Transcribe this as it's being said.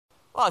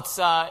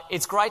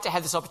It's great to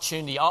have this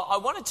opportunity. I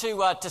wanted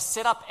to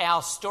set up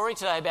our story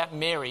today about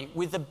Mary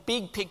with the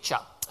big picture.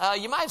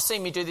 You may have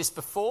seen me do this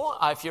before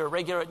if you're a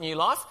regular at New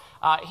Life.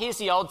 Here's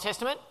the Old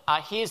Testament,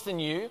 here's the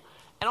New,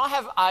 and I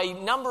have a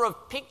number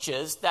of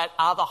pictures that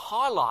are the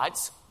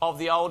highlights of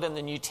the Old and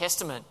the New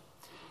Testament.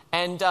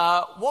 And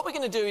what we're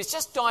going to do is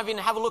just dive in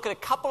and have a look at a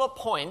couple of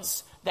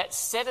points that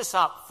set us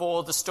up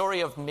for the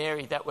story of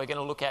Mary that we're going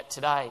to look at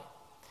today.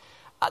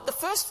 The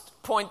first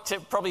point to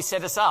probably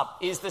set us up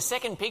is the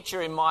second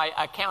picture in my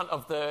account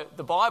of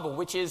the Bible,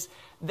 which is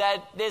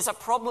that there's a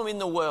problem in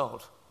the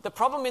world. The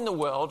problem in the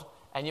world,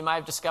 and you may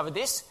have discovered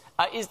this,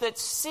 is that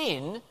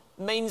sin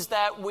means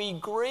that we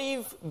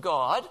grieve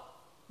God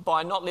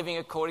by not living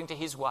according to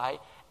his way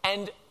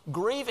and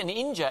grieve and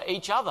injure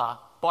each other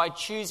by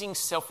choosing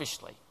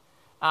selfishly.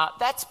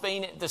 That's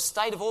been the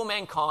state of all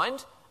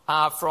mankind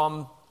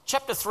from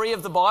chapter 3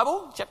 of the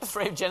Bible, chapter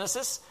 3 of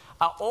Genesis,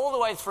 all the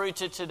way through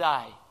to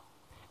today.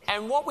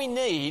 And what we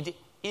need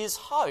is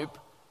hope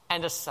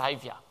and a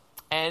saviour.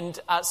 And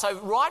so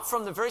right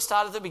from the very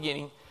start of the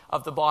beginning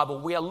of the Bible,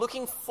 we are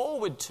looking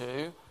forward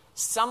to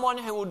someone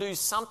who will do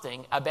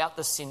something about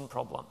the sin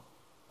problem.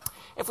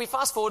 If we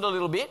fast forward a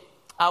little bit,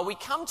 we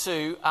come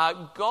to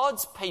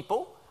God's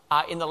people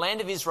in the land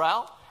of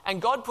Israel,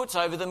 and God puts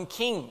over them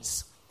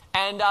kings.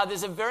 And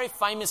there's a very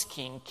famous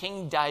king,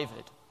 King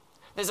David.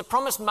 There's a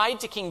promise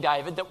made to King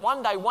David that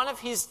one day one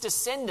of his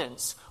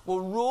descendants will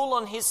rule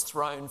on his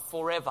throne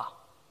forever.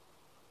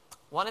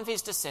 One of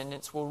his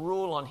descendants will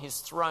rule on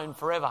his throne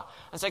forever.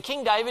 And so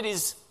King David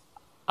is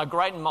a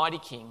great and mighty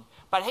king,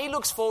 but he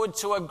looks forward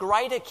to a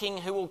greater king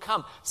who will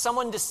come,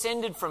 someone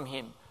descended from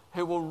him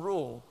who will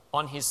rule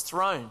on his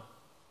throne.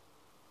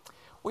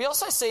 We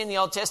also see in the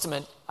Old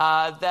Testament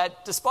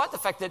that despite the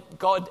fact that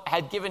God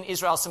had given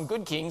Israel some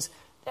good kings,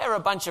 there are a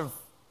bunch of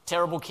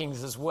terrible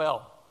kings as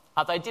well.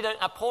 They did an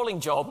appalling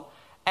job,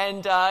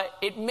 and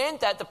it meant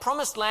that the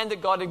promised land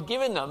that God had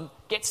given them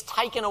gets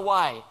taken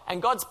away,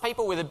 and God's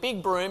people with a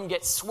big broom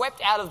get swept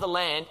out of the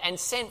land and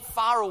sent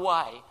far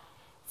away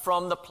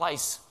from the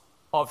place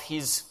of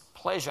his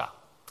pleasure.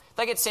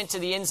 They get sent to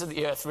the ends of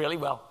the earth, really,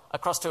 well,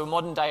 across to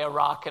modern-day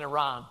Iraq and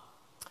Iran.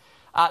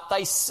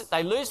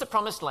 They lose the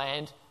promised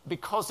land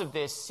because of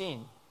their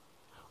sin.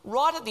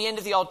 Right at the end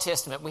of the Old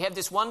Testament, we have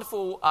this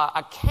wonderful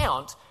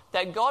account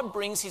that God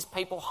brings his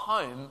people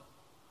home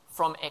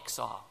from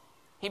exile.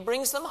 He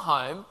brings them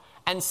home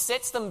and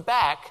sets them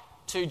back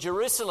to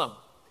Jerusalem.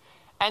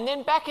 And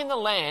then back in the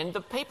land,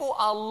 the people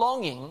are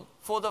longing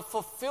for the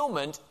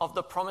fulfillment of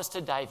the promise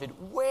to David.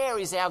 Where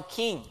is our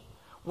king?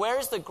 Where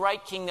is the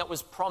great king that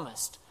was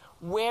promised?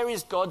 Where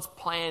is God's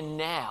plan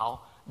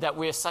now that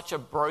we're such a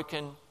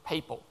broken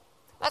people?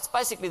 That's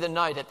basically the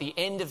note at the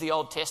end of the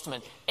Old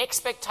Testament.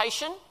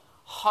 Expectation,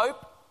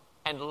 hope,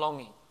 and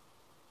longing.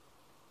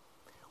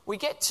 We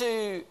get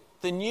to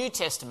the New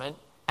Testament,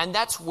 and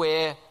that's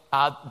where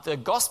the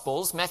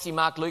Gospels, Matthew,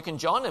 Mark, Luke, and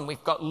John, and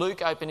we've got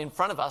Luke open in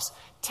front of us,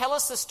 tell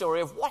us the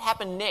story of what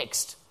happened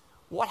next.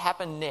 What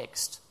happened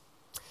next?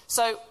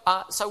 So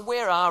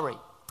where are we?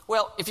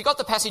 Well, if you've got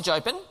the passage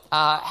open,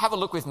 have a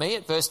look with me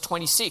at verse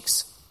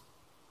 26.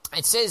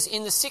 It says,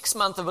 in the 6th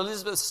month of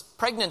Elizabeth's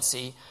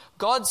pregnancy,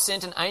 God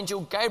sent an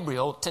angel,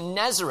 Gabriel, to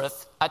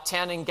Nazareth, a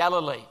town in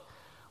Galilee.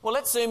 Well,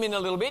 let's zoom in a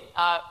little bit.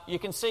 You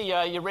can see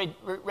your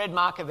red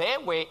marker there.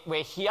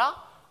 We're here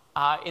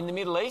in the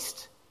Middle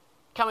East.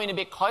 Coming a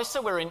bit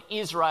closer, we're in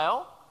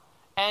Israel.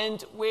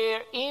 And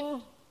we're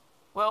in,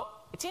 well,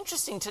 it's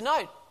interesting to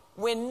note,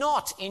 we're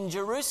not in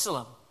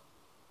Jerusalem.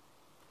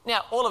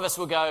 Now, all of us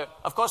will go,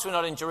 of course we're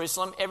not in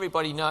Jerusalem.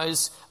 Everybody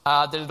knows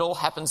that it all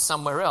happens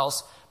somewhere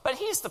else. But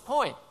here's the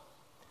point.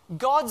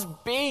 God's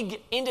big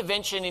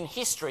intervention in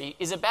history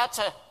is about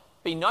to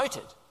be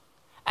noted.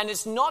 And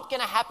it's not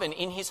going to happen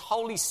in his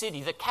holy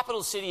city, the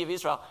capital city of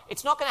Israel.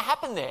 It's not going to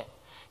happen there.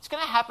 It's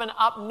going to happen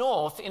up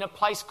north in a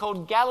place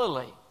called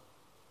Galilee.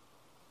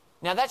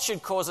 Now, that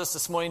should cause us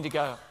this morning to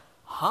go,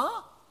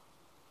 huh?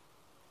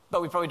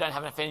 But we probably don't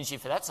have enough energy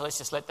for that, so let's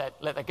just let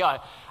that go.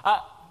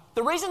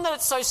 The reason that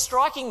it's so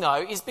striking,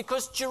 though, is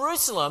because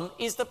Jerusalem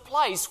is the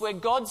place where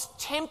God's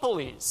temple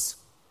is.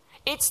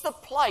 It's the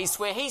place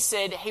where he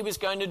said he was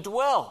going to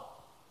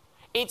dwell.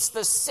 It's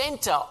the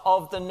centre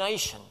of the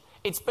nation.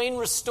 It's been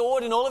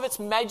restored in all of its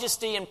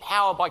majesty and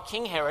power by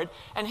King Herod,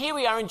 and here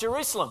we are in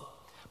Jerusalem.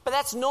 But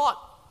that's not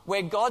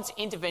where God's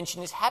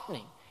intervention is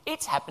happening.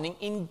 It's happening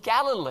in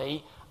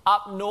Galilee,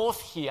 up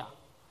north here.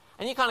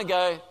 And you kind of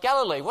go,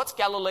 Galilee, what's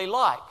Galilee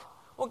like?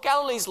 Well,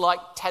 Galilee's like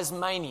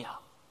Tasmania.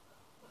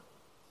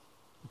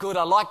 Good,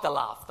 I like the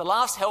laugh. The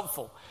laugh's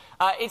helpful.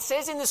 It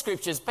says in the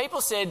scriptures, people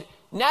said,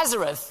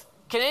 Nazareth,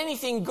 can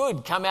anything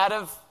good come out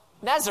of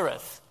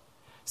Nazareth?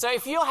 So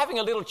if you're having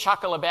a little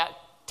chuckle about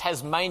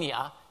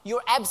Tasmania,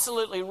 you're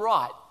absolutely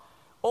right.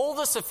 All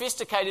the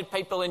sophisticated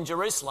people in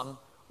Jerusalem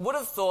would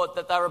have thought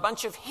that they were a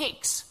bunch of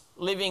hicks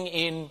living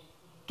in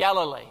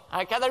Galilee.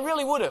 Okay, they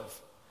really would have.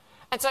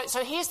 And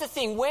so here's the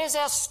thing. Where's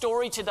our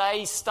story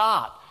today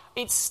start?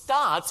 It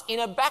starts in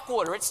a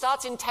backwater. It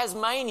starts in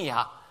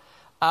Tasmania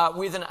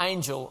with an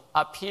angel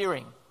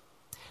appearing.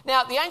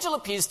 Now, the angel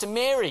appears to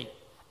Mary.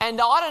 And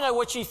I don't know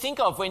what you think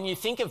of when you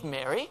think of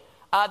Mary.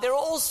 There are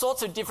all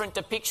sorts of different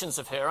depictions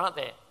of her, aren't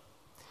there?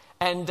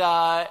 And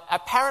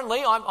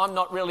apparently, I'm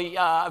not really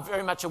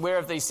very much aware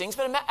of these things,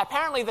 but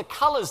apparently the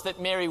colours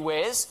that Mary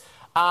wears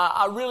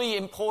are really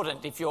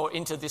important if you're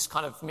into this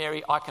kind of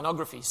Mary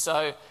iconography.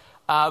 So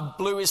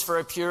blue is for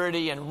her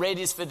purity and red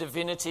is for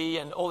divinity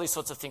and all these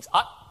sorts of things.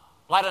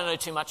 I don't know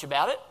too much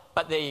about it,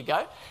 but there you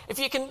go. If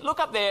you can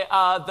look up there,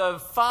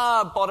 the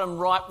far bottom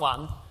right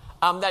one,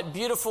 that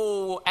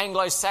beautiful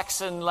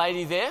Anglo-Saxon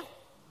lady there,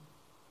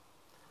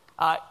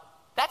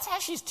 that's how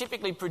she's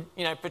typically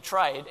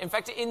portrayed. In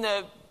fact, in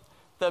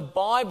the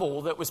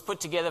Bible that was put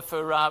together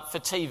for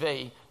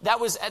TV,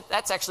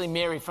 that's actually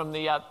Mary from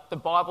the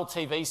Bible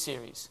TV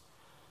series.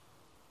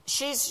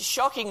 She's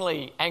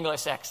shockingly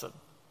Anglo-Saxon.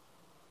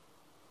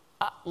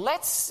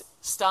 Let's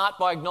start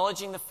by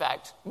acknowledging the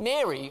fact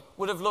Mary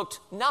would have looked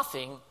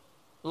nothing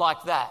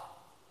like that.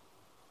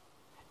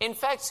 In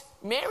fact,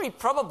 Mary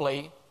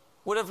probably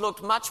would have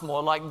looked much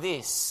more like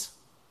this.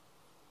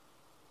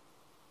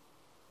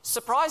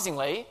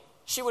 Surprisingly,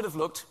 she would have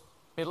looked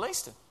Middle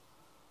Eastern.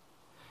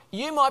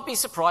 You might be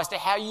surprised at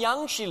how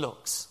young she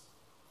looks.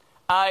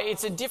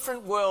 It's a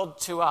different world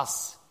to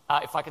us,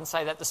 if I can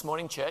say that this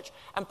morning, church.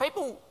 And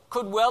people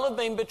could well have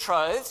been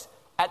betrothed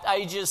at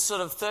ages sort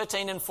of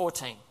 13 and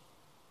 14.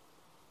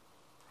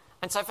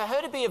 And so for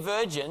her to be a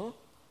virgin,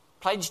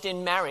 pledged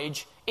in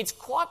marriage, it's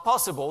quite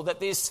possible that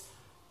this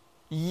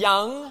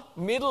young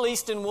Middle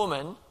Eastern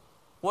woman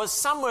was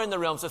somewhere in the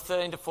realms of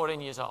 13 to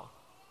 14 years old.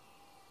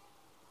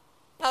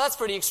 Now that's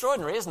pretty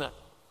extraordinary, isn't it?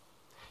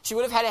 She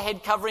would have had a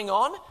head covering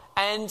on,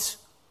 and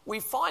we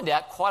find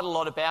out quite a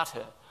lot about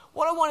her.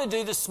 What I want to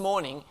do this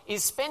morning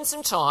is spend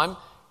some time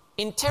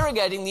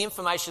interrogating the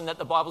information that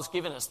the Bible's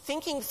given us,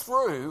 thinking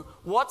through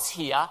what's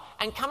here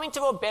and coming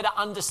to a better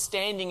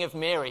understanding of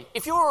Mary.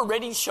 If you're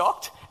already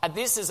shocked at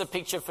this as a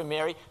picture for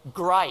Mary,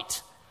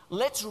 great.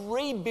 Let's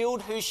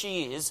rebuild who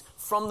she is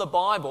from the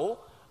Bible,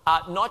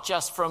 not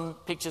just from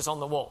pictures on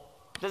the wall.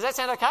 Does that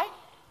sound okay?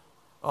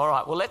 All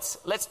right, well,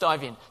 let's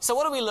dive in. So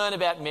what do we learn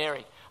about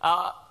Mary?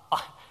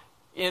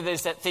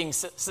 There's that thing,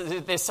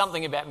 there's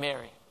something about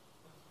Mary.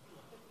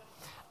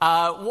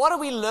 What do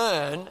we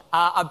learn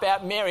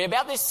about Mary,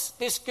 about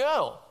this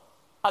girl,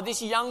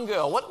 this young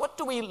girl? What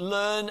do we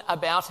learn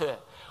about her?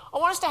 I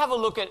want us to have a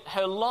look at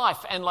her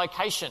life and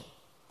location,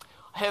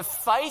 her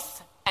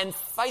faith and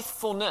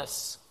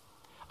faithfulness,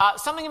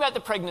 something about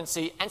the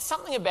pregnancy and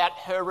something about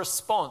her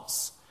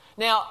response.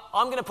 Now,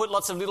 I'm going to put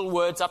lots of little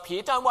words up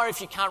here. Don't worry if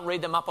you can't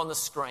read them up on the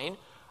screen.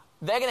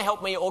 They're going to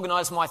help me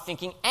organise my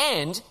thinking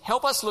and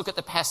help us look at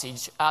the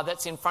passage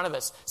that's in front of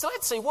us. So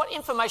let's see, what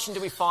information do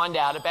we find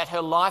out about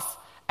her life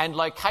and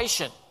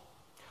location?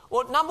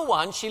 Well, number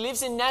one, she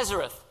lives in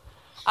Nazareth.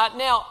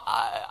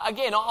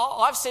 Again,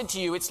 I've said to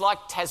you, it's like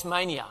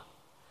Tasmania.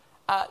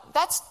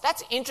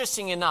 That's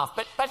interesting enough,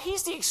 but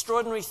here's the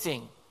extraordinary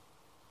thing.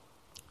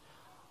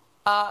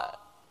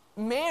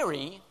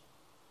 Mary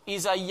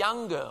is a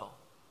young girl.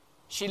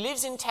 She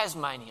lives in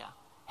Tasmania.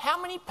 How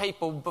many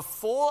people,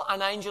 before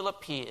an angel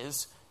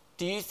appears,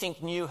 do you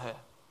think knew her?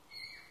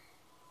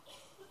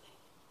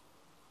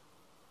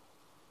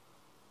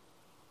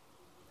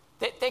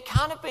 There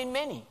can't have been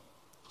many.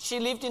 She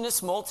lived in a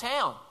small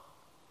town.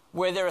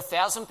 Were there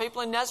 1,000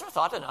 people in Nazareth?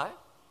 I don't know.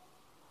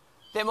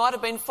 There might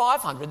have been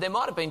 500. There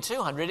might have been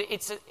 200.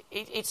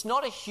 It's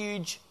not a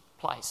huge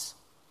place.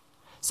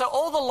 So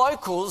all the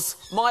locals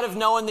might have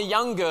known the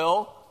young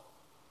girl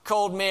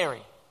called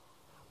Mary.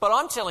 But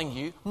I'm telling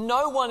you,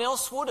 no one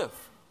else would have.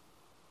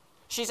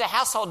 She's a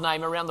household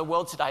name around the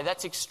world today.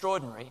 That's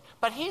extraordinary.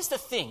 But here's the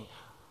thing.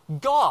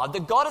 God, the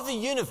God of the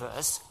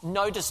universe,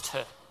 noticed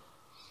her.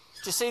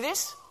 Do you see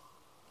this?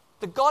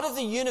 The God of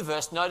the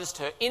universe noticed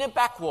her in a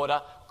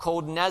backwater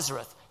called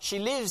Nazareth. She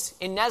lives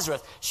in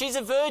Nazareth. She's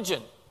a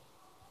virgin.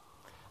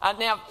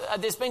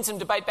 There's been some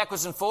debate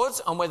backwards and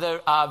forwards on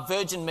whether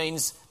virgin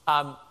means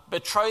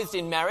betrothed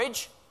in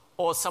marriage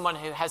or someone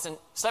who hasn't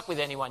slept with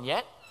anyone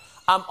yet.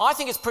 I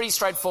think it's pretty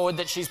straightforward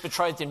that she's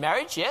betrothed in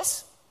marriage,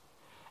 yes?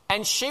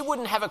 And she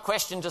wouldn't have a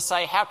question to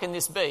say, how can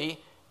this be,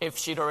 if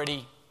she'd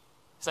already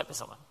slept with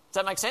someone. Does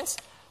that make sense?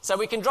 So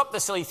we can drop the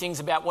silly things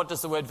about what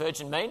does the word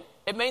virgin mean.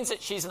 It means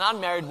that she's an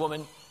unmarried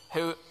woman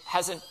who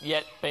hasn't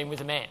yet been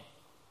with a man.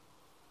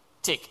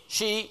 Tick.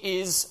 She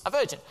is a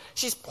virgin.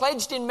 She's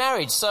pledged in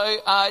marriage. So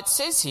it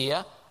says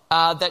here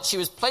that she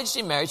was pledged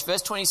in marriage,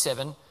 verse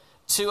 27,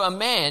 to a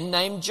man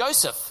named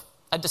Joseph,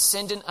 a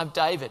descendant of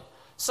David.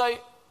 So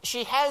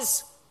she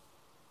has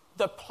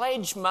the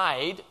pledge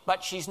made,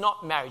 but she's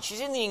not married. She's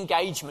in the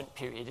engagement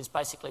period is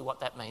basically what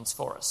that means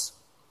for us.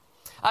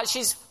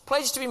 She's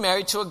pledged to be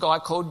married to a guy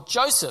called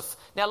Joseph.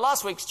 Now,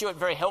 last week, Stuart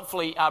very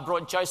helpfully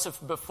brought Joseph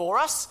before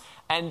us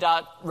and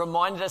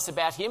reminded us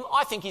about him.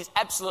 I think he's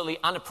absolutely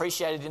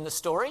unappreciated in the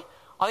story.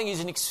 I think he's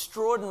an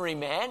extraordinary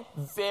man,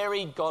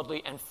 very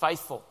godly and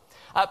faithful.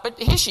 But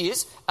here she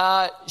is.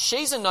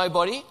 She's a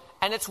nobody,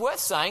 and it's worth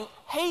saying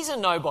he's a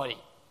nobody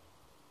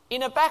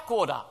in a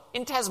backwater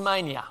in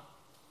Tasmania.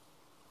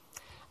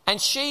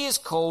 And she is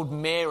called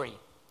Mary.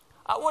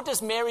 What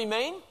does Mary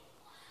mean?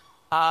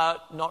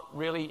 Not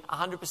really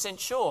 100%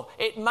 sure.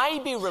 It may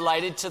be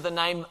related to the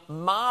name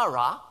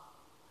Mara,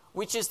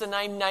 which is the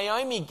name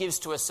Naomi gives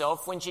to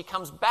herself when she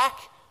comes back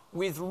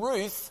with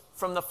Ruth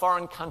from the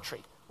foreign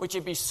country, which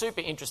would be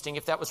super interesting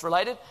if that was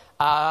related,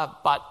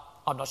 but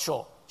I'm not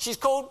sure. She's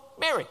called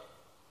Mary.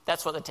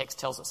 That's what the text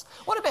tells us.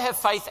 What about her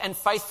faith and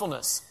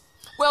faithfulness?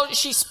 Well,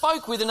 she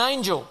spoke with an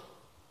angel.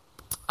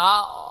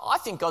 I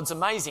think God's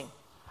amazing.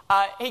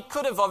 He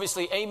could have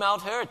obviously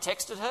emailed her or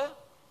texted her.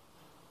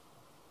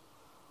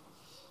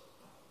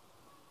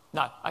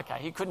 No, okay,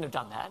 he couldn't have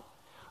done that.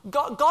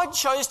 God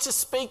chose to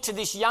speak to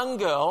this young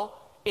girl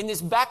in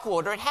this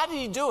backwater, and how did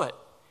he do it?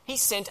 He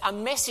sent a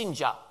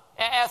messenger.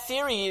 Our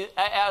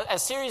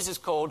series is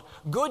called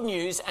Good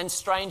News and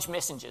Strange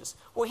Messengers.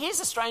 Well, here's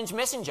a strange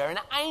messenger. An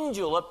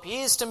angel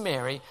appears to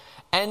Mary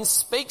and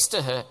speaks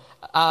to her.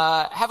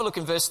 Have a look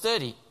in verse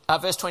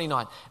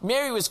 29.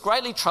 Mary was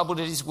greatly troubled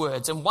at his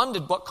words and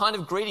wondered what kind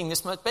of greeting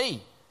this might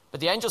be. But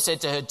the angel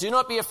said to her, "Do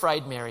not be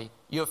afraid, Mary.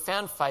 You have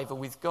found favour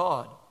with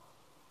God."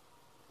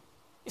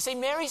 You see,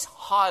 Mary's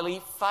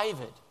highly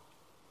favoured.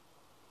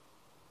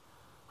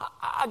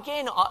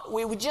 Again,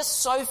 we were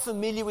just so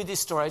familiar with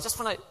this story. I just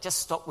want to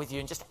stop with you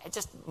and just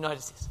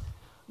notice this.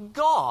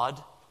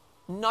 God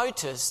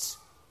noticed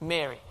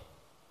Mary.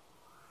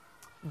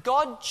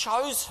 God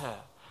chose her.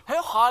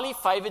 Her highly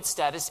favoured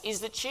status is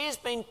that she has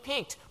been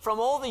picked from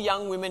all the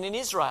young women in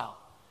Israel.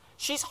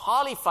 She's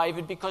highly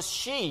favoured because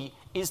she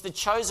is the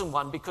chosen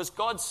one, because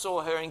God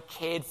saw her and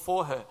cared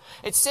for her.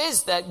 It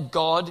says that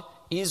God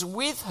is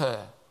with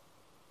her.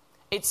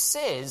 It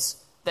says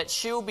that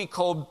she'll be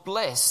called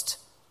blessed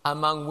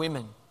among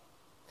women.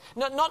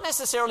 Not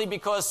necessarily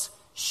because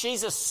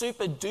she's a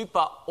super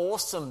duper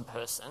awesome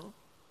person,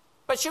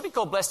 but she'll be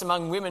called blessed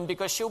among women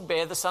because she'll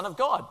bear the Son of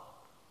God.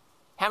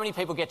 How many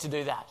people get to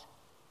do that?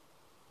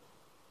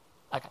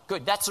 Okay,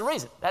 good. That's the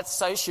reason. That's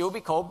so she'll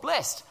be called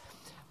blessed.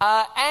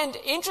 And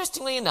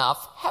interestingly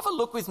enough, have a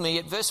look with me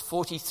at verse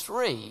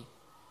 43.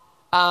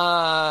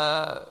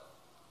 But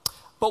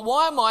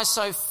why am I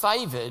so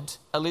favoured,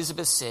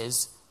 Elizabeth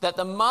says, that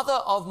the mother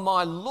of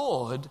my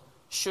Lord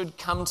should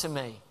come to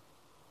me?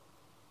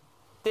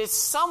 There's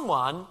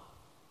someone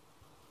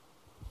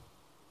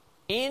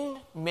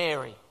in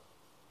Mary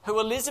who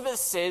Elizabeth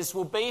says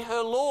will be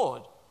her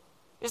Lord.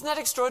 Isn't that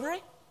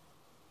extraordinary?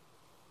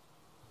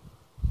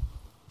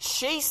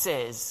 She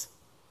says,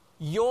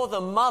 "You're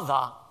the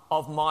mother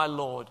of my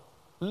Lord,"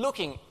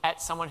 looking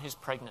at someone who's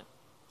pregnant.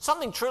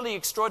 Something truly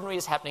extraordinary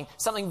is happening.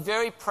 Something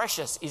very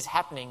precious is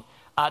happening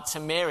to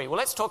Mary. Well,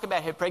 let's talk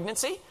about her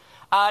pregnancy.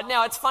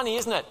 Now, it's funny,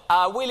 isn't it?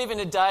 We live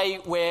in a day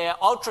where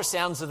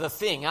ultrasounds are the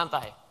thing, aren't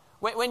they?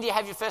 When do you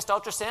have your first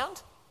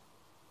ultrasound?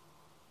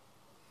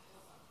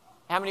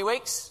 How many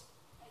weeks?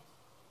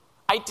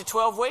 8 to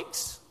 12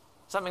 weeks?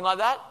 Something like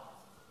that?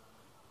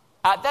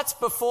 That's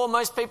before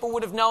most people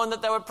would have known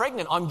that they were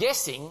pregnant, I'm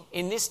guessing,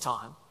 in this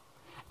time.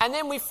 And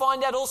then we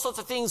find out all sorts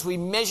of things. We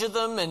measure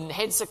them and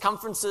head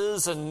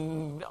circumferences,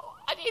 and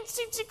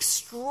it's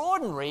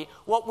extraordinary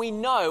what we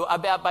know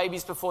about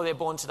babies before they're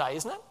born today,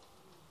 isn't it?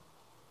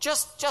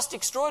 Just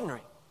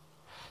extraordinary.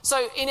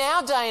 So in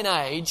our day and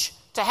age,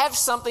 to have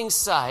something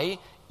say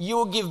you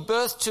will give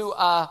birth to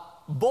a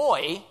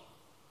boy,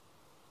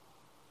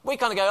 we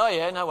kind of go, "Oh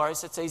yeah, no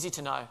worries, it's easy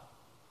to know.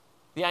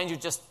 The angel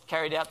just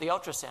carried out the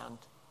ultrasound."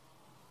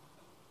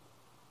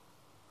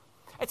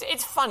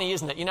 It's funny,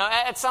 isn't it? You know,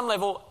 at some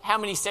level, how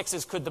many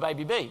sexes could the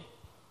baby be?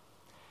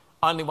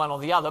 Only one or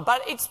the other.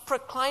 But it's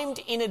proclaimed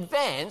in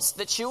advance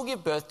that she will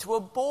give birth to a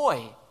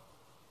boy.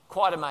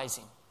 Quite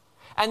amazing.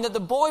 And that the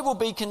boy will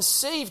be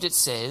conceived, it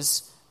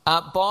says,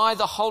 by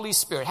the Holy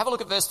Spirit. Have a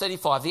look at verse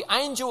 35. The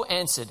angel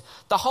answered,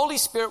 "The Holy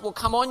Spirit will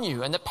come on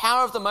you, and the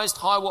power of the Most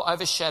High will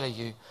overshadow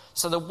you.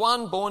 So the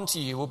one born to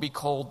you will be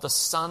called the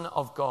Son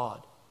of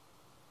God."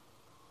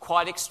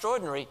 Quite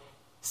extraordinary.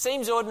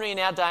 Seems ordinary in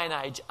our day and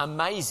age.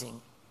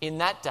 Amazing in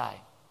that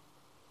day.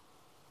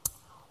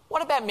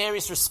 What about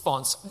Mary's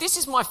response? This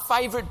is my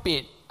favourite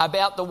bit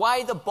about the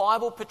way the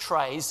Bible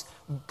portrays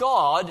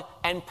God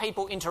and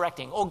people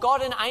interacting, or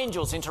God and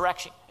angels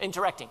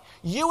interacting.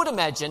 You would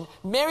imagine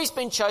Mary's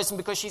been chosen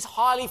because she's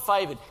highly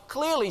favoured.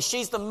 Clearly,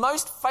 she's the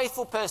most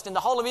faithful person in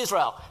the whole of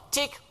Israel.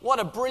 Tick, what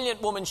a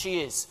brilliant woman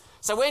she is.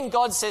 So when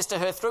God says to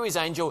her through his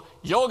angel,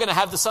 "You're going to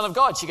have the Son of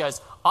God," she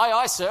goes, "Aye,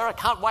 aye, sir, I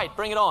can't wait,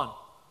 bring it on."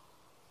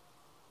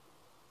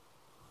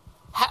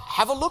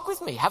 Have a look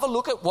with me. Have a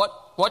look at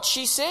what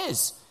she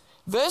says.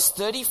 Verse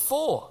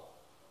 34.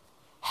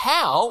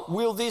 "How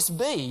will this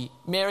be?"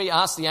 Mary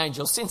asked the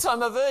angel, "since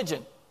I'm a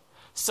virgin."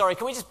 Sorry,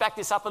 can we just back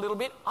this up a little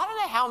bit? I don't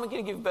know how I'm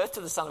going to give birth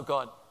to the Son of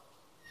God.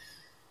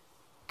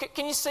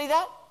 Can you see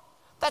that?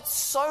 That's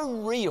so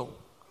real.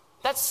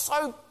 That's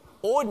so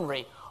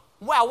ordinary.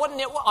 Wow,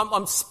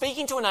 I'm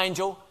speaking to an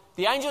angel.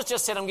 The angel's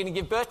just said I'm going to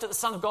give birth to the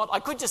Son of God. I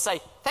could just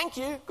say, "Thank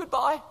you,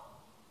 goodbye."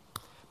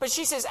 But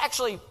she says,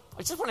 "Actually,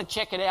 I just want to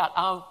check it out.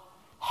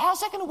 How's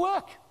that going to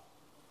work?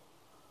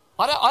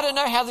 I don't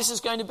know how this is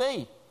going to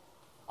be."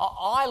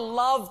 I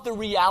love the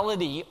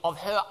reality of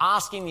her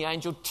asking the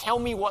angel, "Tell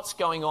me what's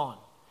going on.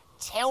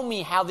 Tell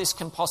me how this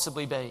can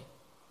possibly be."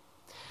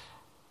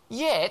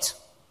 Yet,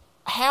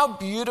 how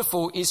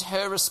beautiful is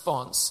her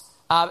response?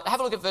 Have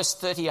a look at verse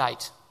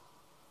 38.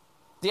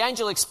 The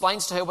angel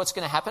explains to her what's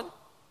going to happen.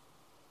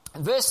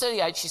 In verse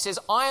 38, she says,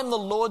 I am the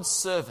Lord's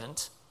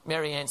servant,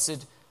 Mary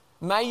answered.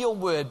 May your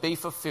word be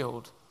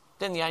fulfilled.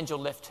 Then the angel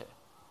left her.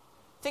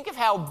 Think of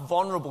how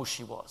vulnerable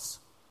she was.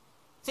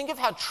 Think of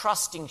how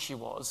trusting she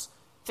was.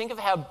 Think of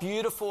how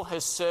beautiful her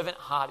servant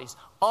heart is.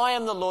 I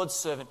am the Lord's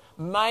servant.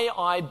 May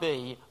I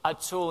be a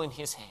tool in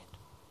his hand.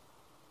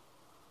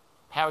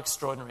 How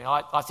extraordinary.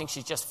 I think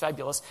she's just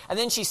fabulous. And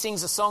then she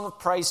sings a song of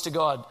praise to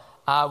God,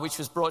 which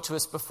was brought to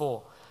us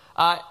before.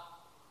 I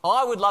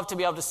would love to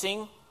be able to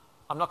sing.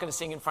 I'm not going to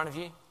sing in front of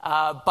you.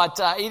 But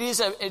it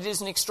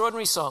is an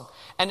extraordinary song.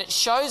 And it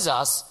shows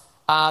us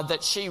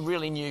that she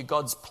really knew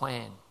God's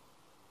plan.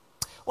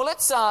 Well,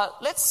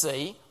 let's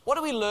see. What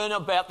do we learn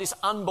about this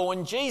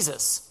unborn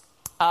Jesus?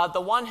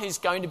 The one who's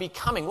going to be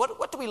coming.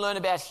 What do we learn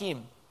about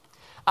him?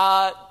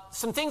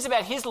 Some things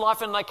about his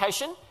life and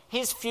location,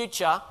 his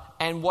future,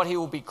 and what he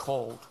will be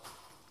called.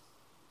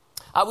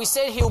 We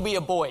said he'll be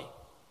a boy.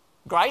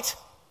 Great.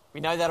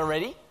 We know that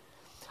already.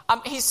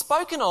 He's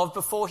spoken of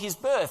before his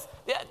birth.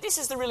 This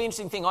is the really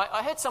interesting thing.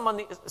 I heard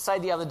someone say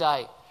the other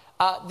day,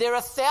 there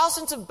are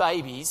thousands of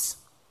babies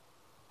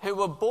who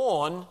were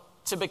born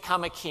to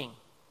become a king.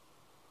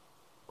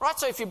 Right,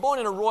 so if you're born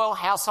in a royal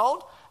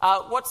household,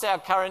 what's our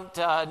current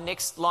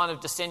next line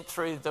of descent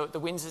through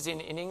the Windsors in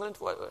England?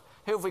 Who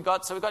have we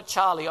got? So we've got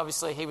Charlie,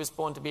 obviously he was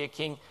born to be a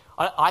king.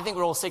 I think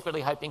we're all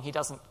secretly hoping he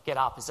doesn't get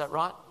up, is that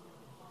right?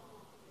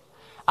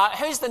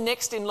 Who's the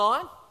next in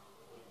line?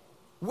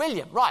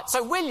 William, right.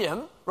 So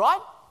William, right,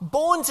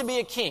 born to be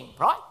a king,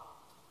 right?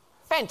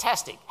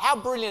 Fantastic. How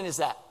brilliant is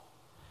that?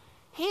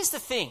 Here's the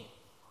thing.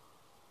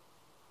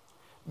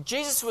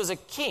 Jesus was a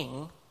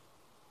king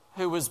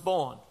who was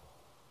born.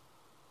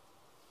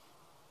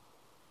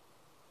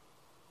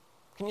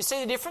 Can you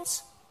see the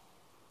difference?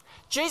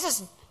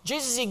 Jesus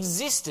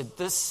existed.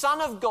 The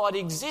Son of God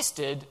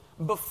existed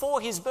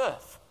before his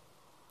birth.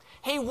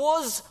 He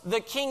was the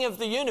King of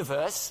the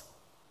universe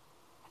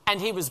and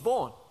he was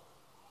born.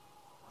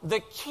 The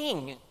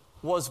King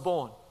was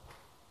born.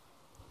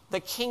 The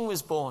King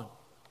was born.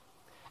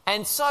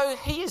 And so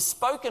he is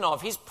spoken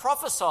of, he's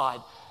prophesied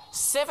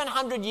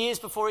 700 years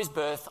before his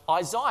birth.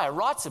 Isaiah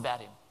writes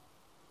about him.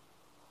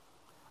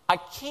 A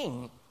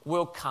king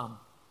will come.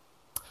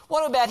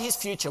 What about his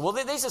future? Well,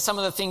 these are some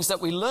of the things that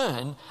we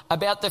learn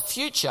about the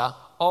future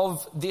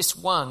of this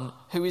one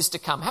who is to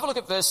come. Have a look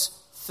at verse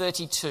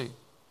 32.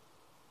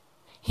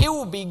 He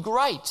will be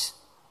great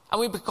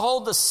and will be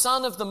called the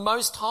Son of the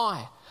Most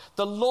High.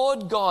 The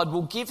Lord God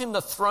will give him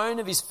the throne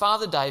of his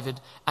father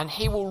David, and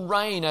he will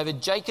reign over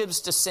Jacob's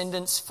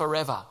descendants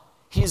forever.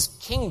 His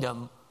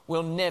kingdom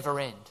will never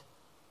end.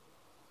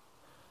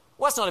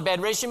 Well, that's not a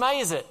bad resume,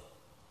 is it?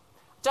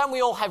 Don't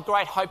we all have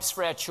great hopes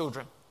for our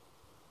children?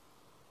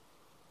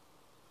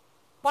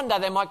 One day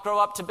they might grow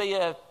up to be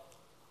I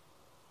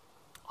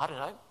don't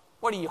know,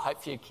 what do you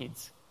hope for your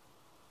kids?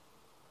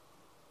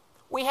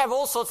 We have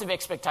all sorts of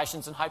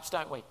expectations and hopes,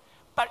 don't we?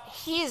 But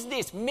here's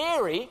this,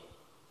 Mary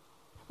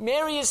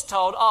is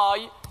told,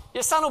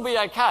 your son will be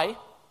okay.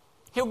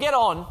 He'll get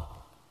on.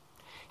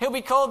 He'll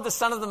be called the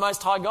Son of the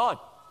Most High God.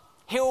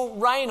 He'll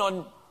reign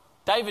on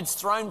David's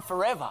throne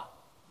forever.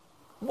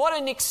 What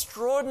an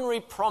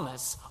extraordinary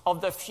promise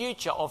of the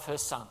future of her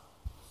son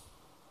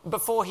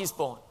before he's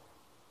born.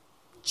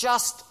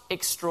 Just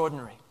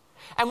extraordinary.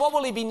 And what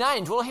will he be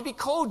named? Well, he'll be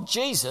called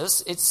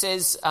Jesus. It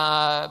says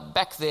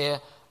back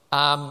there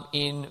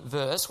in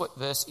verse, what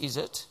verse is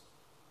it?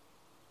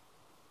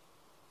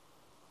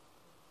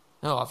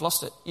 No, I've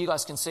lost it. You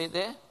guys can see it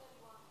there?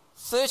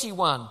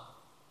 31.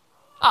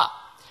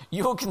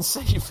 You will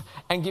conceive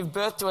and give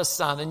birth to a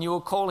son, and you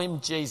will call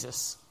him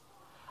Jesus.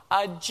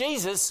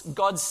 Jesus,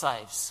 God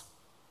saves.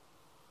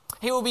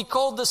 He will be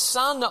called the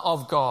Son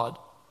of God.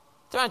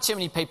 There aren't too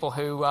many people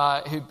who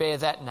bear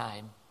that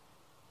name.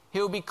 He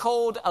will be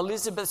called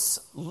Elizabeth's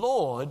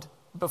Lord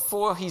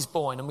before he's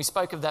born, and we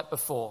spoke of that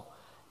before.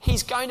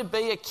 He's going to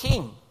be a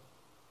king.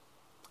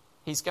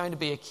 He's going to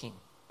be a king.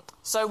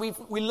 So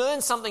we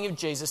learn something of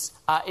Jesus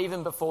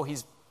even before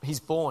he's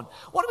born.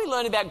 What do we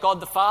learn about God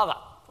the Father?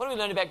 What do we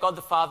learn about God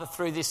the Father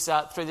through this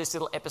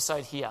little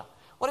episode here?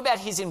 What about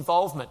his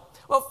involvement?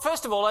 Well,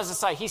 first of all, as I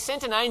say, he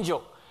sent an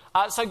angel.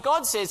 So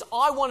God says,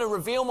 I want to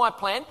reveal my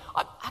plan.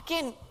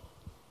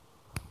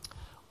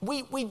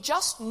 We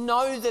just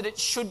know that it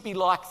should be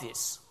like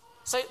this.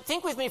 So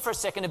think with me for a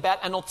second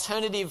about an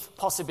alternative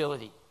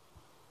possibility.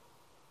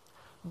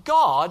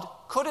 God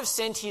could have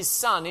sent his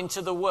son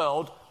into the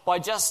world by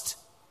just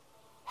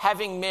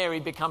having Mary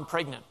become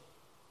pregnant.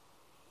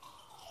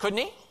 Couldn't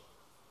he?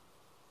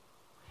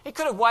 He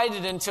could have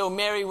waited until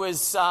Mary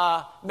was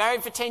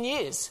married for 10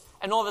 years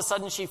and all of a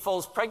sudden she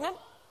falls pregnant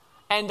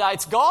and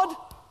it's God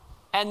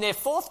and their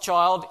fourth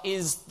child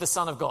is the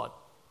Son of God.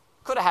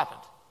 Could have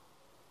happened.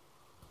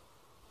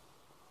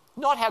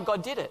 Not how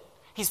God did it.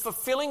 He's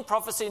fulfilling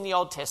prophecy in the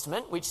Old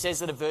Testament, which says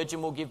that a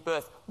virgin will give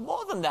birth.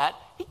 More than that,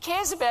 he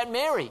cares about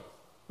Mary.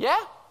 Yeah?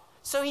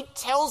 So he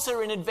tells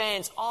her in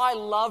advance, I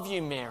love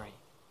you, Mary.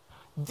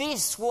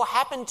 This will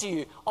happen to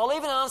you. I'll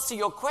even answer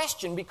your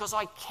question because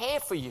I care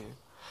for you.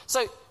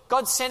 So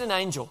God sent an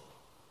angel.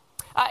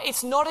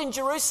 It's not in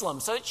Jerusalem,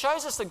 so it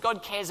shows us that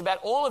God cares about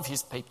all of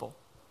his people.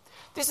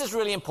 This is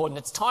really important.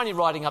 It's tiny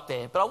writing up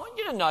there, but I want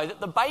you to know that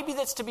the baby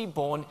that's to be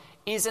born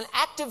is an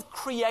act of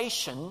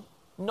creation,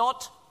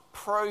 not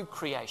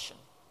procreation.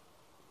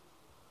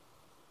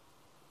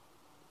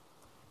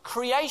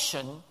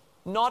 Creation,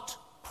 not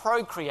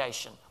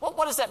procreation.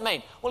 What does that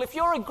mean? Well, if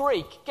you're a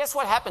Greek, guess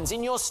what happens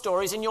in your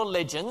stories, in your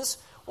legends?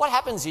 What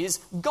happens is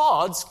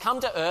gods come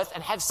to earth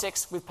and have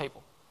sex with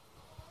people.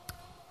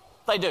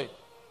 They do.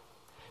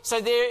 So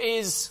there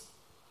is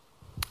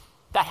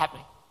that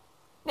happening.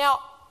 Now,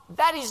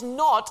 that is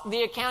not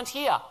the account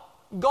here.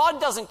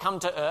 God doesn't come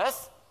to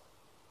earth.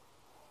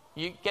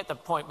 You get the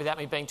point without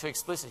me being too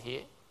explicit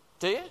here,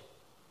 do you?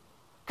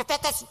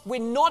 We're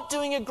not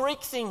doing a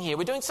Greek thing here.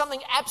 We're doing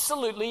something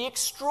absolutely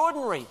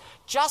extraordinary.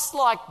 Just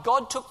like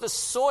God took the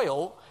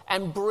soil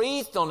and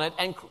breathed on it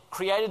and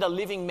created a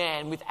living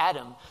man with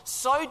Adam,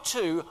 so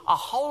too a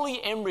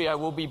holy embryo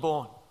will be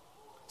born.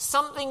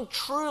 Something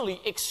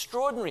truly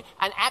extraordinary,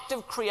 an act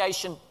of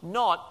creation,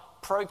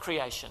 not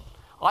procreation.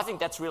 I think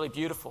that's really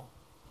beautiful.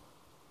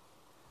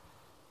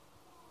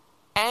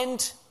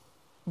 And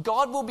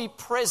God will be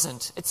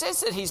present. It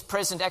says that he's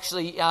present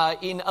actually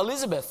in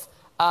Elizabeth.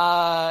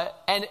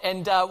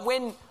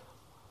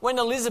 When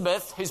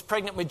Elizabeth, who's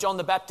pregnant with John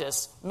the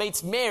Baptist,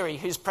 meets Mary,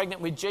 who's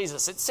pregnant with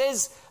Jesus, it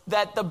says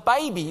that the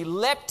baby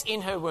leapt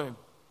in her womb,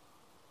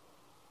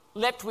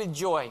 leapt with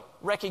joy,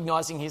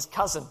 recognising his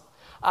cousin.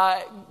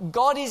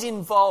 God is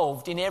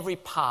involved in every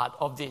part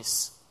of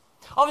this.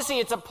 Obviously,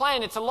 it's a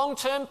plan. It's a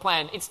long-term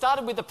plan. It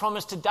started with the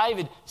promise to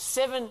David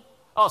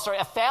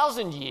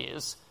 1,000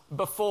 years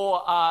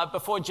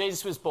before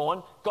Jesus was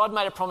born. God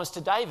made a promise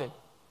to David.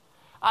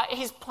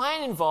 His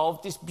plan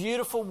involved this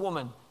beautiful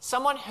woman,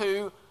 someone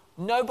who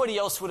nobody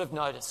else would have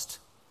noticed.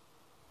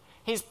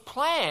 His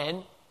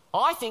plan,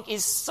 I think,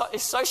 is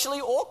socially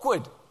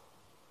awkward,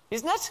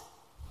 isn't it?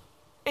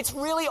 It's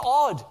really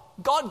odd.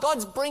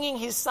 God's bringing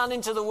his son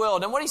into the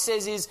world, and what he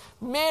says is,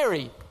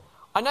 Mary,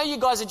 I know you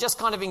guys are just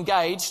kind of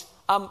engaged.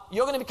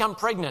 You're going to become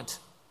pregnant.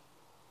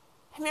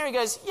 And Mary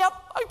goes, yep,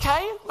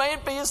 okay, may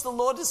it be as the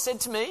Lord has said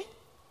to me.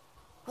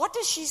 What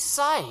does she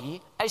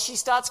say as she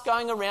starts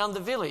going around the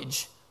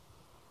village?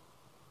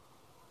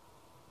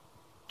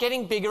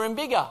 Getting bigger and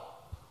bigger.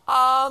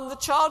 The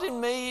child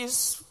in me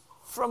is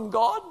from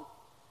God.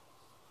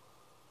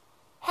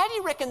 How do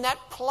you reckon that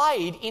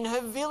played in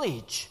her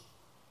village?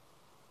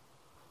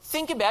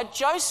 Think about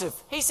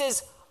Joseph. He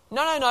says,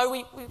 no,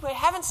 we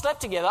haven't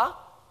slept together.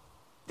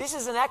 This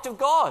is an act of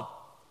God.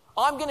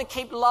 I'm going to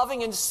keep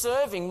loving and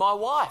serving my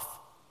wife.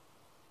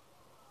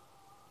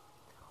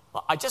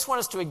 I just want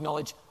us to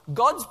acknowledge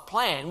God's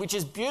plan, which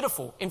is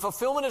beautiful in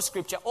fulfillment of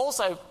Scripture,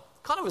 also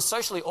kind of was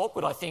socially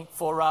awkward, I think,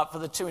 for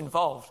the two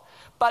involved.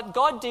 But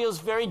God deals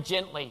very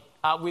gently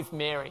with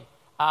Mary,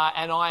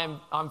 and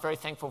I'm very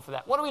thankful for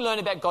that. What do we learn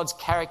about God's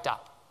character?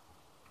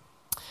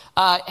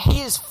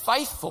 He is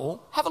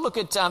faithful. Have a look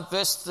at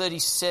verse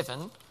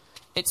 37.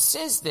 It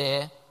says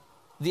there,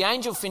 the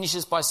angel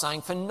finishes by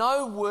saying, for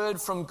no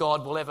word from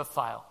God will ever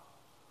fail.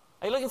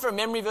 Are you looking for a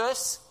memory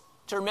verse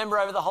to remember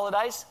over the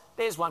holidays?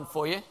 There's one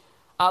for you.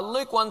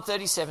 Luke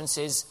 1:37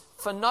 says,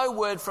 for no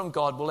word from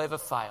God will ever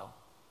fail.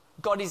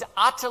 God is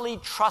utterly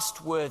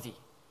trustworthy.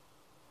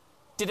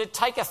 Did it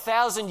take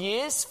 1,000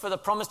 years for the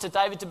promise to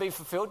David to be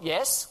fulfilled?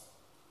 Yes.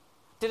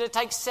 Did it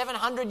take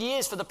 700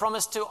 years for the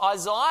promise to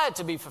Isaiah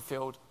to be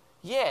fulfilled?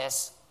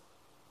 Yes.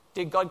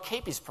 Did God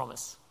keep his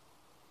promise?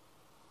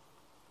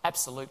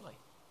 Absolutely.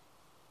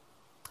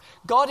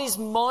 God is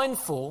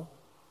mindful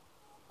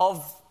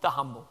of the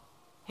humble.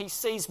 He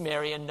sees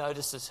Mary and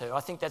notices her. I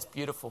think that's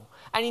beautiful.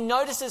 And he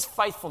notices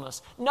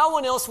faithfulness. No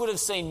one else would have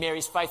seen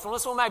Mary's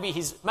faithfulness, or maybe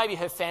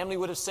her family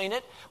would have seen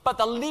it. But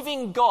the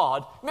living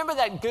God, remember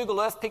that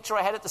Google Earth picture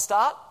I had at the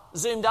start?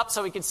 Zoomed up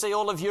so we could see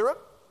all of Europe?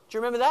 Do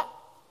you remember that?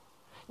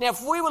 Now,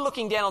 if we were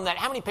looking down on that,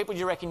 how many people do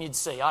you reckon you'd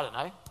see? I don't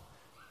know.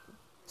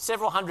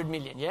 Several hundred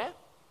million, yeah?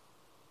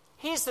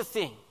 Here's the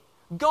thing.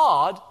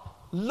 God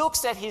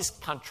looks at his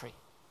country,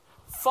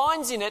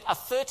 finds in it a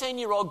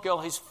 13-year-old girl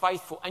who's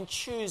faithful and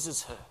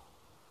chooses her.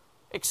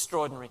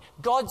 Extraordinary.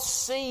 God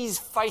sees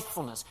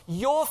faithfulness.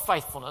 Your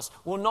faithfulness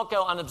will not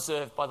go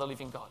unobserved by the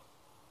living God.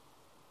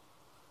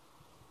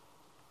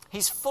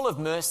 He's full of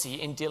mercy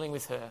in dealing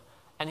with her,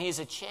 and he is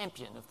a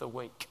champion of the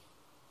weak.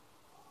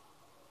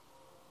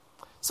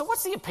 So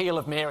what's the appeal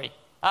of Mary?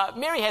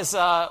 Mary has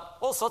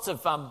all sorts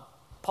of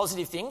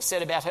positive things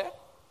said about her.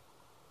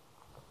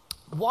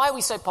 Why are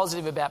we so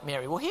positive about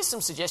Mary? Well, here's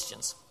some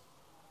suggestions.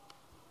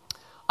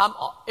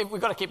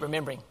 We've got to keep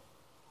remembering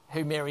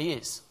who Mary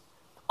is.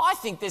 I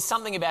think there's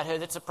something about her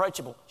that's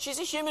approachable. She's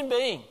a human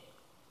being.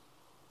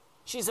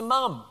 She's a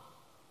mum.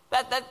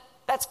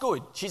 That's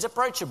good. She's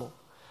approachable.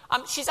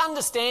 She's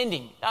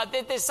understanding.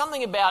 There's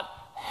something about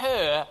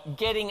her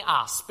getting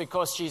us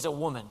because she's a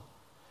woman.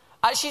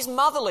 She's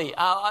motherly.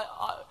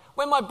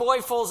 When my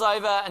boy falls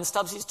over and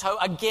stubs his toe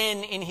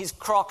again in his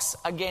Crocs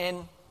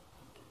again,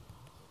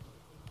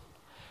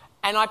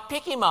 and I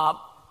pick him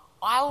up.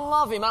 I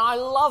love him, and I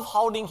love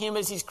holding him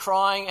as he's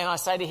crying, and I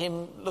say to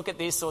him, look at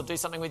this, or do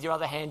something with your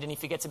other hand, and he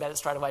forgets about it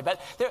straight away. But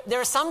there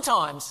are some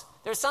times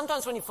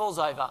when he falls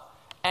over,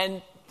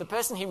 and the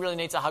person he really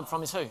needs a hug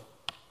from is who?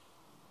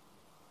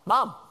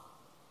 Mum.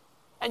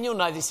 And you'll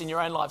know this in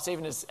your own lives,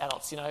 even as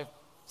adults,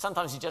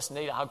 sometimes you just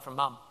need a hug from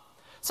mum.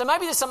 So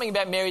maybe there's something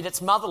about Mary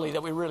that's motherly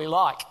that we really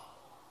like.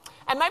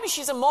 And maybe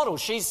she's a model.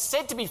 She's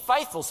said to be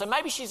faithful, so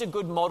maybe she's a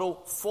good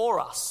model for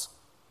us.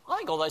 I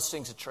think all those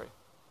things are true.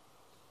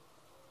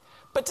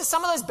 But do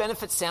some of those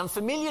benefits sound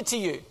familiar to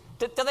you?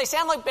 Do they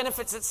sound like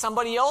benefits that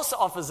somebody else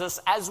offers us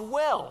as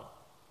well?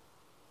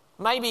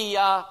 Maybe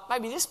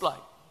this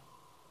bloke,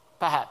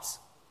 perhaps.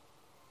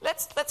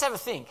 Let's have a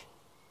think.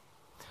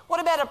 What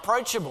about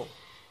approachable?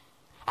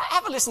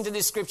 Have a listen to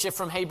this scripture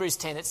from Hebrews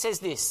 10. It says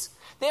this: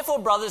 "Therefore,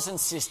 brothers and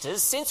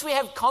sisters, since we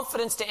have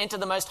confidence to enter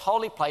the most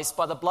holy place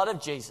by the blood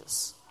of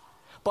Jesus,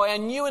 by a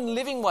new and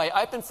living way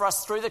opened for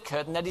us through the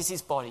curtain that is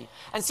his body,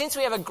 and since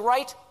we have a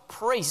great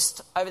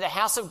priest over the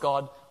house of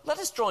God, let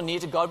us draw near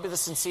to God with a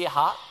sincere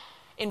heart,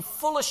 in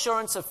full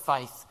assurance of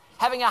faith,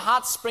 having our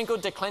hearts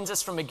sprinkled to cleanse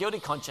us from a guilty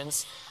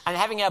conscience, and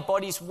having our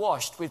bodies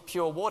washed with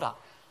pure water."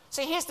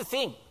 See, here's the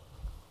thing.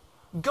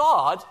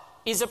 God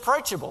is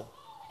approachable.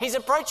 He's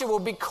approachable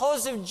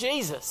because of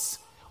Jesus.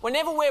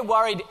 Whenever we're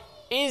worried,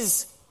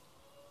 is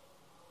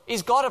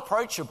God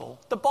approachable?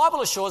 The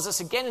Bible assures us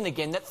again and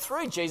again that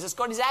through Jesus,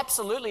 God is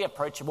absolutely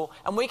approachable,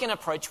 and we can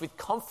approach with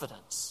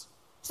confidence.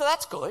 So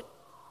that's good.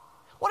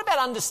 What about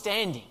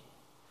understanding?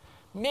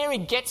 Mary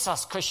gets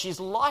us because she's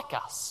like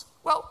us.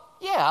 Well,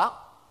 yeah.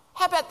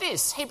 How about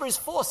this? Hebrews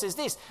 4 says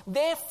this: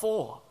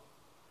 "Therefore,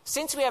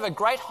 since we have a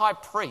great high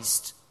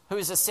priest who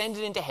has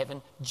ascended into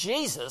heaven,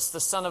 Jesus, the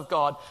Son of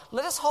God,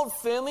 let us hold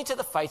firmly to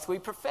the faith we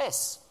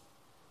profess."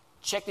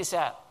 Check this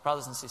out,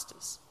 brothers and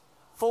sisters.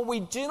 "For we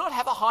do not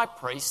have a high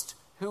priest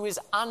who is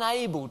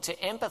unable to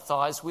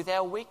empathise with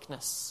our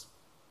weakness,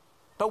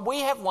 but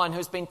we have one who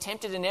has been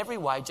tempted in every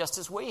way just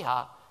as we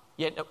are,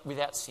 yet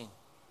without sin."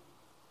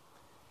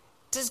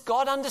 Does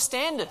God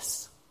understand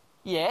us?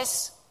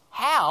 Yes.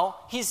 How?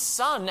 His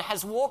Son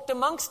has walked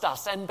amongst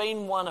us and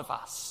been one of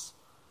us.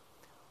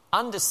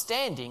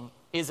 Understanding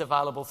is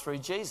available through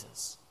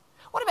Jesus.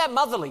 What about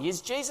motherly?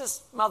 Is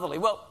Jesus motherly?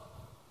 Well,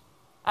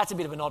 that's a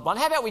bit of an odd one.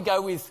 How about we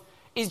go with,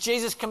 is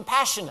Jesus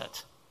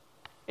compassionate?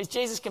 Is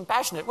Jesus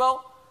compassionate?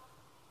 Well,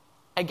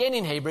 again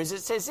in Hebrews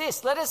it says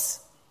this: "Let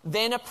us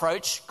then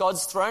approach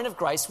God's throne of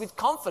grace with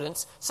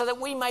confidence so that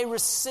we may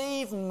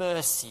receive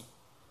mercy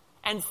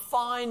and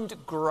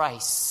find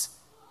grace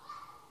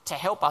to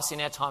help us in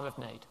our time of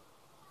need."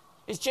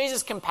 Is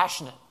Jesus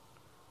compassionate?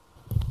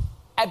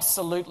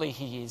 Absolutely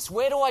he is.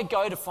 Where do I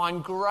go to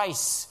find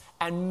grace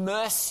and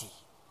mercy?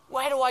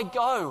 Where do I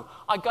go?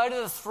 I go to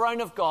the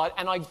throne of God,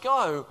 and I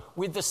go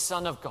with the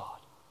Son of God.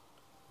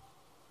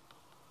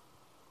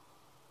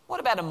 What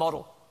about a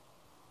model?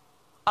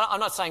 I'm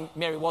not saying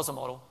Mary was a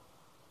model.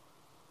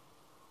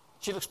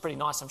 She looks pretty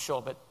nice, I'm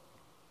sure, but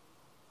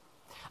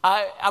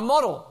a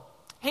model.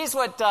 Here's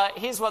what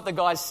the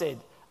guys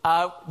said.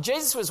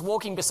 Jesus was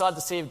walking beside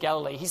the Sea of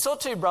Galilee. He saw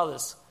two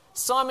brothers,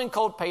 Simon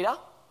called Peter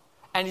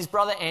and his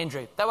brother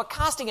Andrew. They were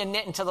casting a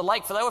net into the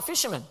lake, for they were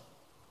fishermen.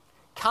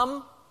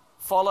 "Come,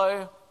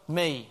 follow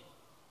me,"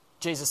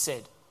 Jesus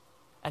said,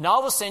 "and I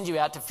will send you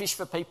out to fish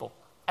for people."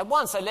 At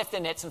once they left their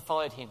nets and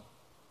followed him.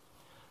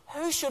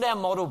 Who should our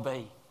model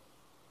be?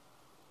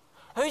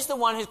 Who's the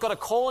one who's got a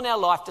call in our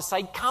life to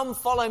say, "Come,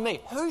 follow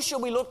me"? Who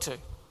should we look to?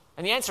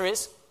 And the answer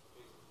is,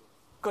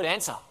 good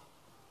answer.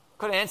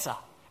 Good answer.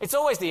 It's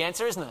always the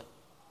answer, isn't it?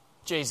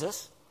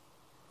 Jesus.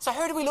 So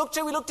who do we look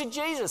to? We look to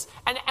Jesus.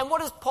 And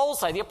what does Paul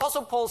say? The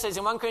Apostle Paul says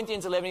in 1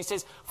 Corinthians 11, he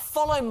says,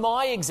 "Follow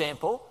my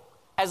example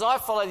as I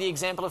follow the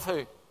example of"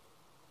 who?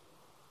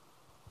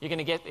 You're going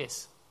to get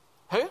this.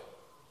 Who?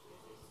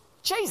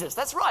 Jesus,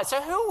 that's right. So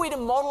who are we to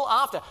model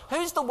after?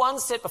 Who's the one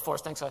set before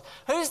us? Thanks, guys.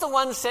 Who's the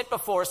one set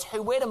before us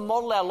who we're to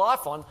model our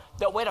life on,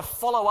 that we're to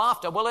follow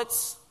after? Well,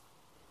 it's...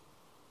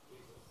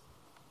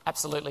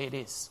 Absolutely it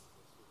is.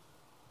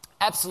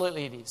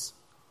 Absolutely it is.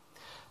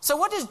 So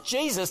what does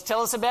Jesus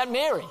tell us about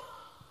Mary?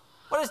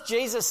 What does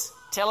Jesus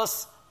tell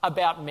us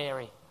about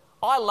Mary?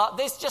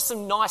 There's just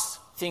some nice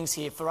things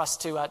here for us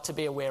to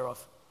be aware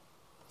of.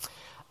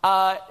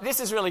 This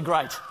is really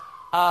great.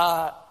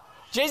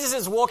 Jesus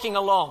is walking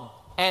along,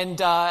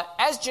 and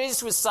as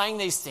Jesus was saying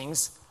these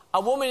things, a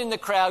woman in the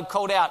crowd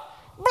called out,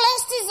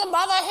 "Blessed is the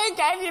mother who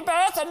gave you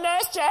birth and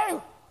nursed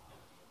you."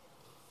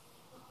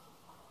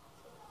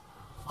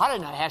 I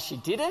don't know how she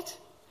did it,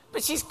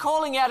 but she's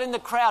calling out in the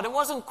crowd. It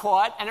wasn't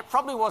quiet, and it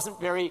probably wasn't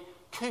very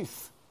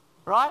couth,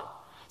 right?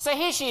 So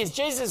here she is,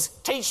 Jesus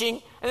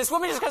teaching, and this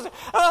woman just goes,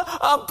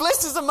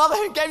 "Blessed is the mother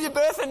who gave you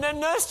birth and then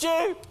nursed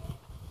you."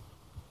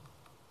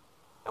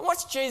 And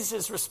what's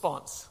Jesus'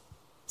 response?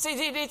 See,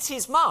 it's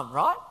his mum,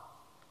 right?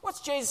 What's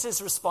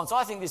Jesus' response?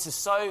 I think this is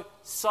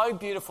so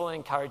beautiful and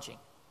encouraging.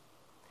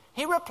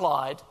 He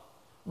replied,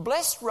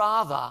 "Blessed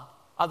rather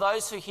are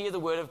those who hear the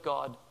word of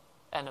God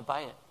and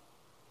obey it."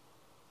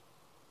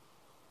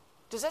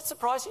 Does that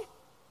surprise you?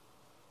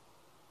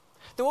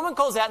 The woman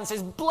calls out and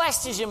says,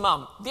 "Blessed is your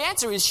mum." The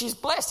answer is she's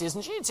blessed,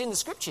 isn't she? It's in the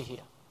scripture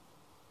here.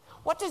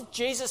 What does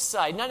Jesus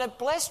say? No,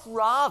 blessed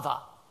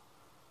rather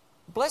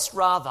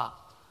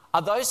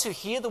are those who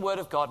hear the word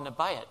of God and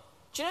obey it.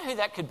 Do you know who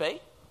that could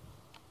be?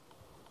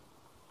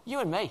 You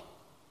and me.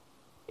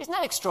 Isn't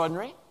that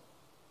extraordinary?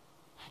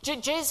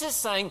 Jesus is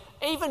saying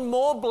even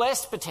more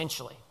blessed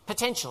potentially,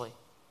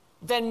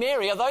 than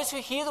Mary are those who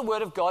hear the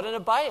word of God and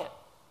obey it.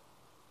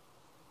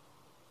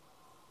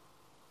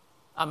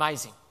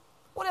 Amazing.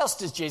 What else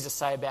does Jesus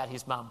say about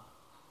his mum?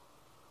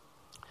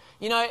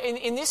 You know,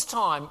 in this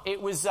time,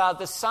 it was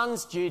the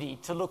son's duty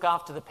to look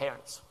after the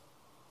parents.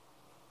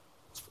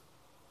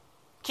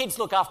 Kids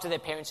look after their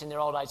parents in their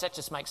old age. That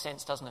just makes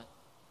sense, doesn't it?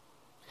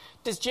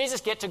 Does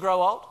Jesus get to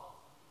grow old?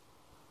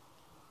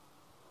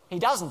 He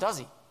doesn't, does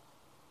he?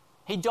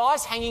 He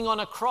dies hanging on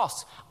a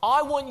cross.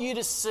 I want you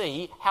to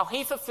see how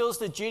he fulfills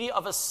the duty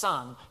of a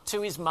son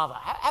to his mother.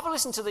 Have a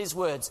listen to these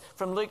words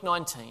from Luke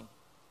 19.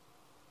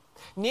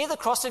 Near the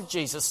cross of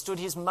Jesus stood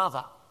his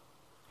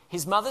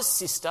mother's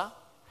sister,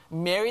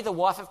 Mary, the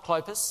wife of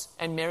Clopas,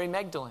 and Mary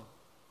Magdalene.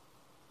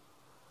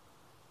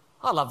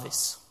 I love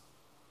this.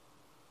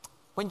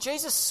 When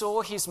Jesus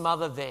saw his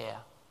mother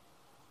there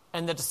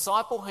and the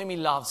disciple whom he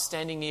loved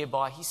standing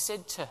nearby, he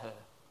said to her,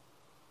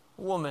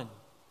 "Woman,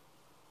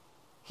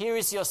 here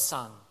is your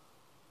son."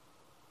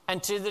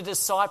 And to the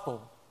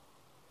disciple,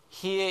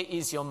 "Here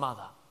is your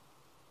mother."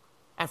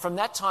 And from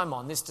that time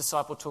on, this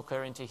disciple took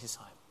her into his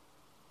home.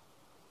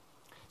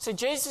 So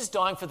Jesus is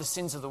dying for the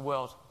sins of the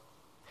world.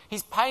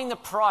 He's paying the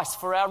price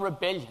for our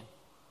rebellion.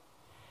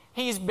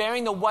 He is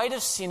bearing the weight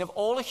of sin of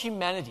all of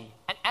humanity.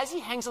 And as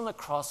he hangs on the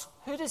cross,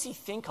 who does he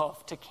think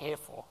of to care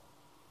for?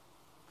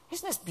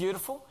 Isn't this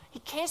beautiful? He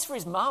cares for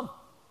his mum.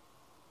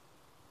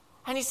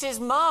 And he says,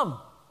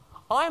 "Mum,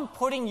 I am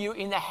putting you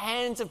in the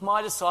hands of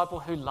my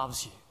disciple who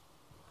loves you."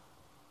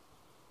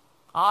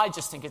 I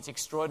just think it's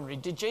extraordinary.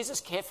 Did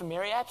Jesus care for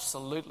Mary?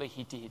 Absolutely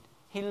he did.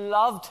 He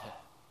loved her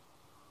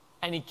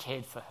and he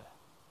cared for her.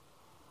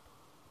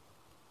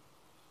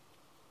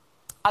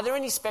 Are there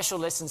any special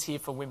lessons here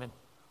for women?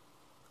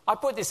 I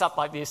put this up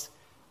like this.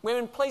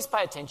 Women, please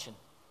pay attention.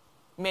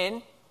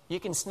 Men, you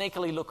can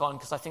sneakily look on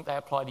because I think they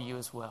apply to you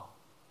as well.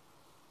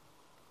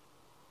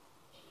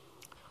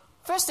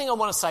 First thing I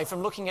want to say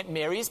from looking at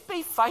Mary is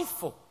be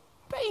faithful.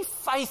 Be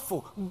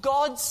faithful.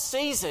 God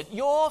sees it.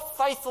 Your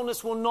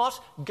faithfulness will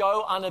not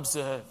go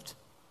unobserved.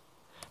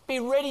 Be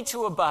ready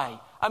to obey.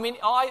 I mean,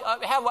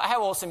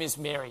 how awesome is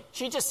Mary?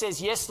 She just says,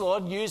 "Yes,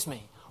 Lord, use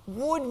me."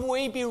 Would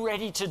we be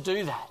ready to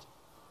do that?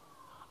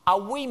 Are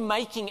we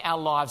making our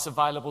lives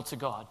available to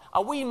God?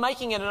 Are we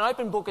making it an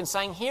open book and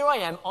saying, "Here I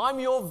am, I'm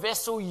your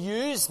vessel,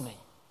 use me"?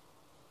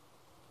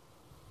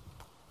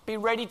 Be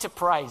ready to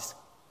praise.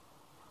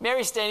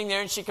 Mary's standing there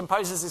and she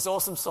composes this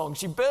awesome song.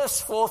 She bursts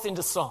forth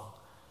into song.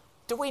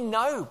 Do we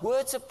know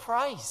words of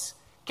praise?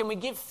 Can we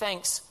give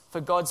thanks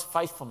for God's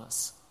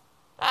faithfulness?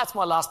 That's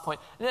my last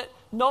point.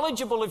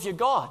 Knowledgeable of your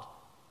God.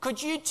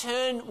 Could you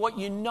turn what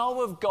you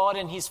know of God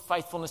and his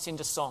faithfulness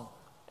into song?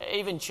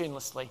 Even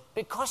tunelessly,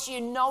 because you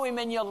know him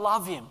and you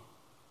love him.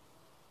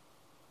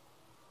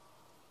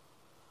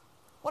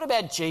 What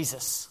about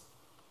Jesus?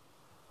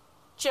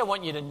 Gee, I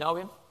want you to know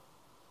him.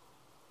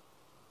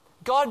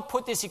 God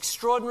put this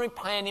extraordinary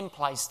plan in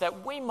place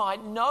that we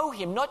might know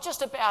him, not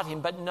just about him,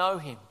 but know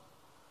him.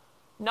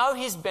 Know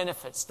his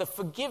benefits, the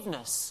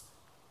forgiveness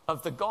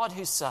of the God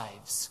who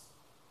saves,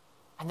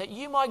 and that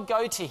you might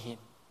go to him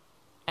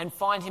and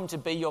find him to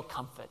be your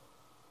comfort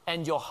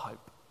and your hope.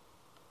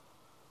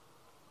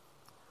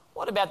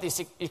 What about this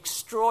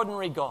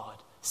extraordinary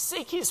God?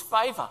 Seek his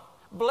favour.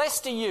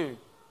 Blessed are you,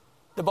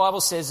 the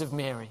Bible says of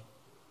Mary.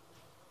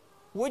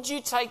 Would you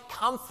take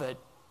comfort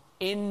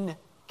in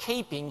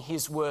keeping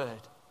his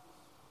word,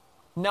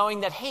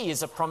 knowing that he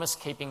is a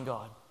promise-keeping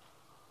God?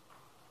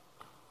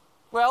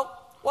 Well,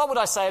 what would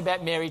I say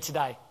about Mary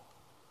today?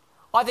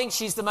 I think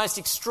she's the most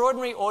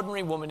extraordinary,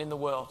 ordinary woman in the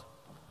world.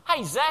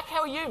 Hey, Zach,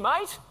 how are you,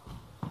 mate?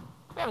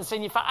 We haven't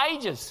seen you for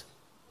ages.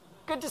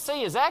 Good to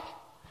see you, Zach.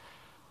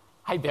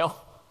 Hey, Bill.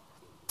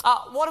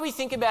 What do we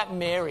think about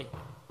Mary?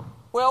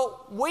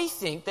 Well, we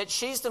think that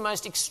she's the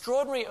most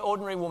extraordinary,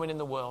 ordinary woman in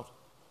the world.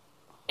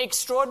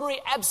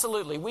 Extraordinary,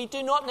 absolutely. We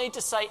do not need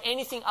to say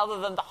anything other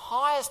than the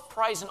highest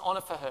praise and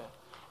honour for her.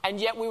 And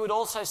yet we would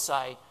also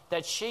say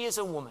that she is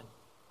a woman,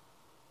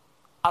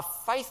 a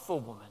faithful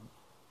woman,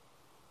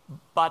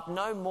 but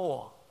no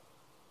more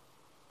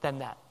than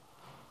that.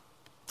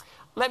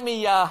 Let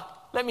me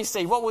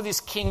see, what will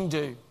this king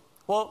do?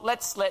 Well,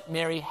 let's let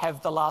Mary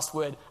have the last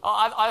word.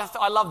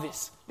 I love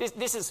this.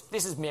 This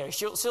is Mary.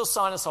 She'll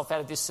sign us off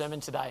out of this sermon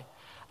today.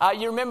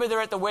 You remember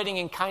they're at the wedding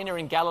in Cana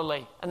in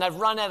Galilee, and they've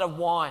run out of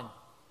wine.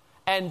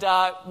 And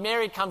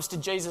Mary comes to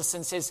Jesus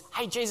and says,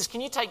 "Hey, Jesus,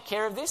 can you take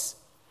care of this?"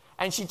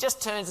 And she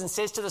just turns and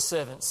says to the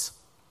servants,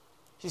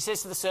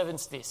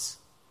 this: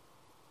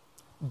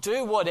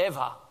 "Do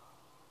whatever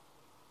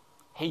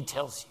he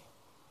tells you."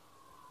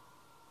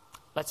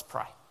 Let's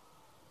pray.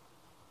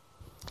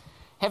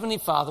 Heavenly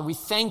Father, we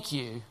thank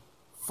you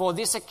for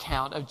this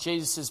account of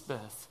Jesus'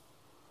 birth.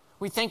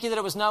 We thank you that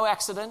it was no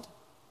accident.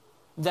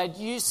 that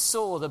you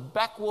saw the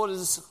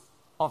backwaters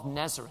of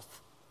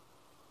Nazareth,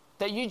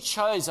 that you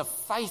chose a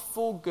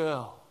faithful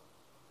girl,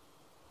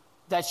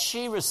 that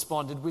she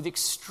responded with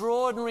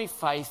extraordinary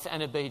faith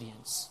and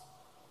obedience.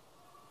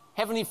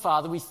 Heavenly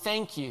Father, we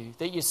thank you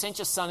that you sent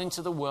your Son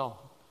into the world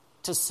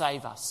to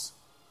save us.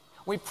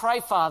 We pray,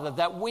 Father,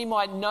 that we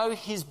might know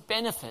his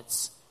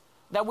benefits,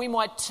 that we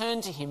might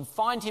turn to him,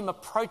 find him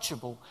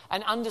approachable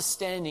and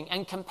understanding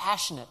and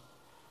compassionate,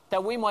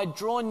 that we might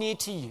draw near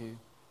to you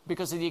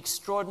because of the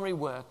extraordinary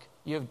work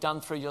you have done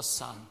through your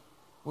Son.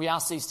 We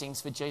ask these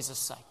things for Jesus'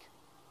 sake.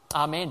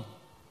 Amen.